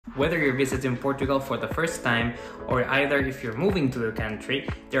Whether you're visiting Portugal for the first time or either if you're moving to the country,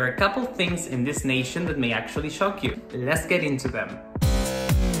 there are a couple things in this nation that may actually shock you. Let's get into them.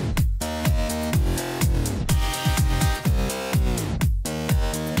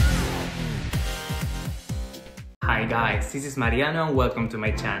 Hi guys, this is Mariano and welcome to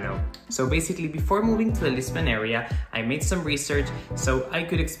my channel. So basically, before moving to the Lisbon area, I made some research so I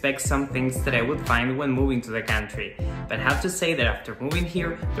could expect some things that I would find when moving to the country. But I have to say that after moving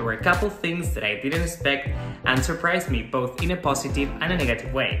here, there were a couple things that I didn't expect and surprised me both in a positive and a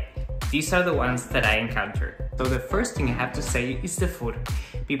negative way. These are the ones that I encountered. So the first thing I have to say is the food.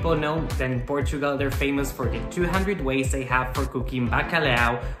 People know that in Portugal they're famous for the 200 ways they have for cooking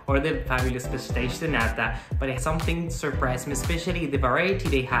bacalhau or the fabulous pastéis de nata, but something surprised me, especially the variety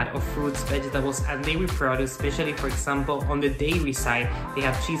they had of fruits, vegetables and dairy produce, especially for example on the dairy side. They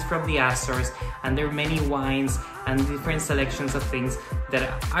have cheese from the Azores and there are many wines and different selections of things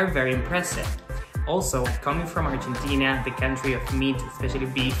that are very impressive. Also, coming from Argentina, the country of meat, especially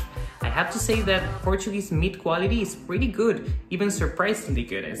beef, I have to say that Portuguese meat quality is pretty good, even surprisingly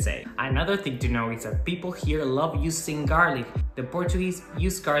good, I'd say. Another thing to know is that people here love using garlic. The Portuguese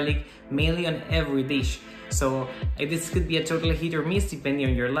use garlic mainly on every dish. So this could be a total hit or miss depending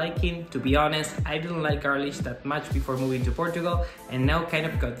on your liking. To be honest, I didn't like garlic that much before moving to Portugal and now kind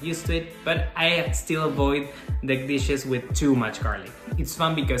of got used to it, but I still avoid the dishes with too much garlic. It's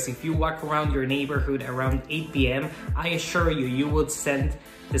fun because if you walk around your neighborhood around 8 p.m, I assure you, you would scent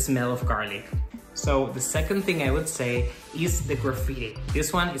the smell of garlic. So the second thing I would say is the graffiti.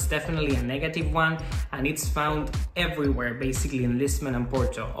 This one is definitely a negative one and it's found everywhere, basically in Lisbon and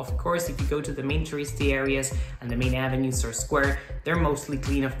Porto. Of course, if you go to the main touristy areas and the main avenues or square, they're mostly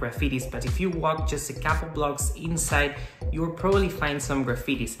clean of graffitis, but if you walk just a couple blocks inside, you'll probably find some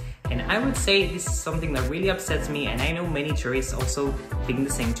graffitis. And I would say this is something that really upsets me, and I know many tourists also think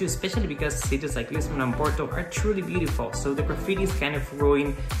the same too, especially because cities like Lisbon and Porto are truly beautiful, so the graffitis kind of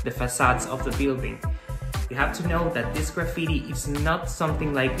ruin the facades of the building. You have to know that this graffiti is not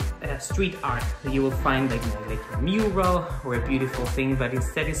something like street art that you will find like a mural or a beautiful thing, but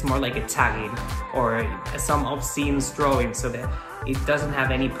instead it's more like a tagging or some obscene drawing, so that it doesn't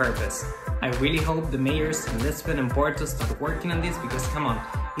have any purpose. I really hope the mayors in Lisbon and Porto start working on this, because come on,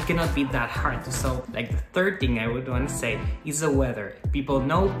 it cannot be that hard to solve. Like, the third thing I would want to say is the weather. People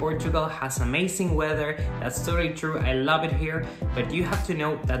know Portugal has amazing weather, that's totally true, I love it here, but you have to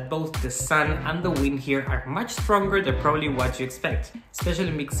know that both the sun and the wind here are much stronger than probably what you expect. Especially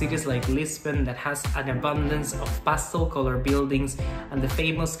in big cities like Lisbon that has an abundance of pastel colored buildings and the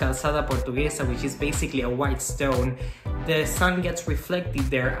famous Calçada Portuguesa, which is basically a white stone. The sun gets reflected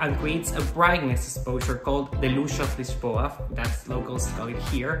there and creates a brightness exposure called the Luz of Lisboa, that's locals call it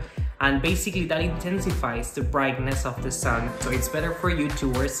here, and basically that intensifies the brightness of the sun, so it's better for you to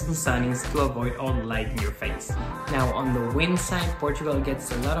wear some sunnies to avoid all the light in your face. Now on the wind side, Portugal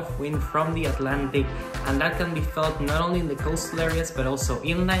gets a lot of wind from the Atlantic, and that can be felt not only in the coastal areas but also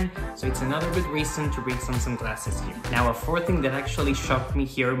inland, so it's another good reason to bring some sunglasses here. Now a fourth thing that actually shocked me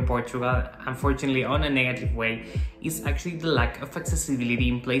here in Portugal, unfortunately on a negative way, is actually the lack of accessibility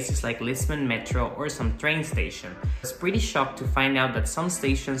in places like Lisbon Metro or some train station. I was pretty shocked to find out that some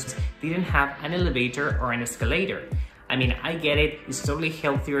stations didn't have an elevator or an escalator. I mean, I get it, it's totally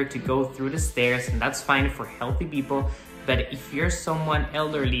healthier to go through the stairs and that's fine for healthy people, but if you're someone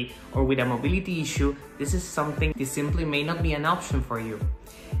elderly or with a mobility issue, this simply may not be an option for you.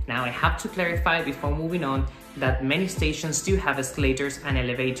 Now I have to clarify before moving on that many stations do have escalators and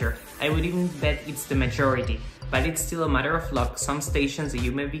elevator. I would even bet it's the majority, but it's still a matter of luck. Some stations that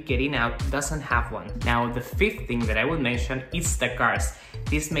you may be getting out doesn't have one. Now the fifth thing that I would mention is the cars.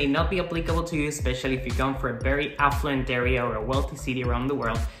 This may not be applicable to you, especially if you come from a very affluent area or a wealthy city around the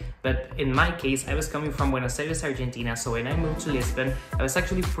world, but in my case, I was coming from Buenos Aires, Argentina, so when I moved to Lisbon, I was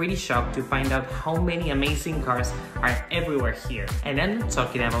actually pretty shocked to find out how many amazing cars are everywhere here. And I'm not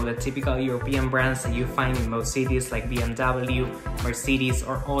talking about the typical European brands that you find in most cities like BMW, Mercedes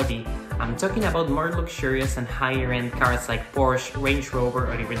or Audi. I'm talking about more luxurious and higher-end cars like Porsche, Range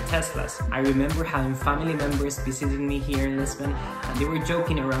Rover or even Teslas. I remember having family members visiting me here in Lisbon and they were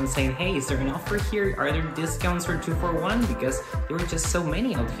joking around saying, hey, is there an offer here? Are there discounts for 2 for 1? Because there were just so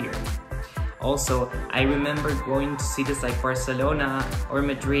many out here. Also, I remember going to cities like Barcelona or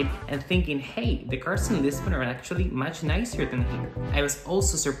Madrid and thinking, hey, the cars in Lisbon are actually much nicer than here. I was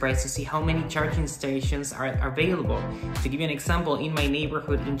also surprised to see how many charging stations are available. To give you an example, in my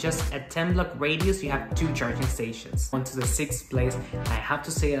neighborhood, in just a 10-block radius, you have 2 charging stations. On to the 6th place, I have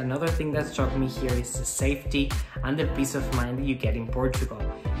to say another thing that shocked me here is the safety and the peace of mind that you get in Portugal.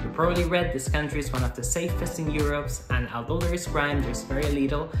 You probably read this country is one of the safest in Europe, and although there is crime, there's very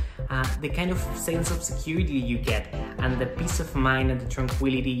little. The kind of sense of security you get and the peace of mind and the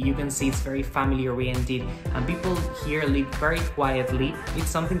tranquility, you can see it's very family oriented, and people here live very quietly. It's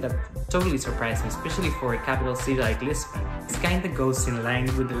something that totally surprised me, especially for a capital city like Lisbon. This kind of goes in line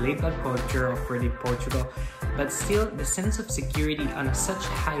with the laid-back culture of really Portugal, but still the sense of security on a such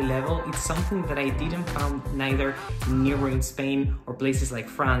high level, it's something that I didn't find neither in neighboring Spain or places like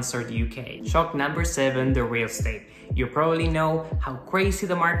France or the UK. Shock number 7, the real estate. You probably know how crazy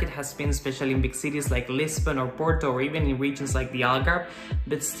the market has been, especially in big cities like Lisbon or Porto, or even in regions like the Algarve,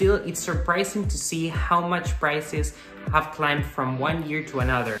 but still it's surprising to see how much prices have climbed from one year to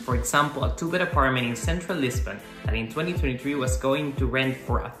another. For example, a 2-bed apartment in central Lisbon that in 2023 was going to rent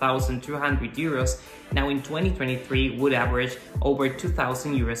for 1,200 euros, now in 2023 would average over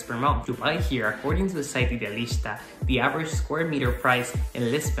 2,000 euros per month. To buy here, according to the site Idealista, the average square meter price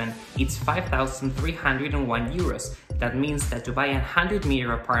in Lisbon is 5,301 euros. That means that to buy a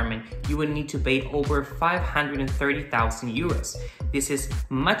 100-meter apartment, you will need to pay over 530,000 euros. This is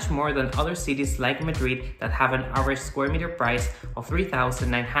much more than other cities like Madrid that have an average square meter price of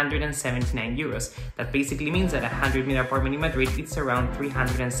 3,979 euros. That basically means that a 100-meter apartment in Madrid is around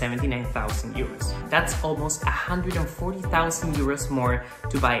 379,000 euros. That's almost 140,000 euros more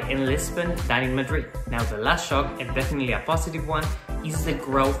to buy in Lisbon than in Madrid. Now the last shock, and definitely a positive one, is the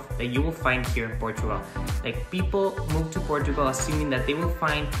growth that you will find here in Portugal. Like, people move to Portugal assuming that they will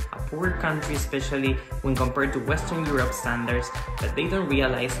find a poor country, especially when compared to Western Europe standards, but they don't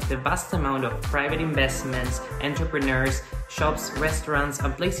realize the vast amount of private investments, entrepreneurs, shops, restaurants,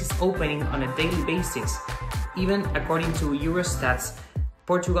 and places opening on a daily basis. Even according to Eurostat's,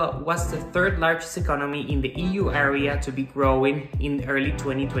 Portugal was the 3rd largest economy in the EU area to be growing in early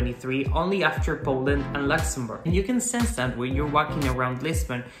 2023, only after Poland and Luxembourg. And you can sense that when you're walking around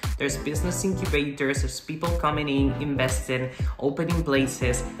Lisbon. There's business incubators, there's people coming in, investing, opening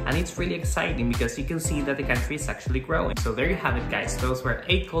places, and it's really exciting because you can see that the country is actually growing. So there you have it, guys. Those were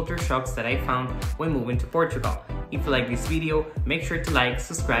 8 culture shocks that I found when moving to Portugal. If you like this video, make sure to like,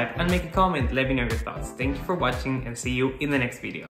 subscribe, and make a comment. Let me know your thoughts. Thank you for watching, and see you in the next video.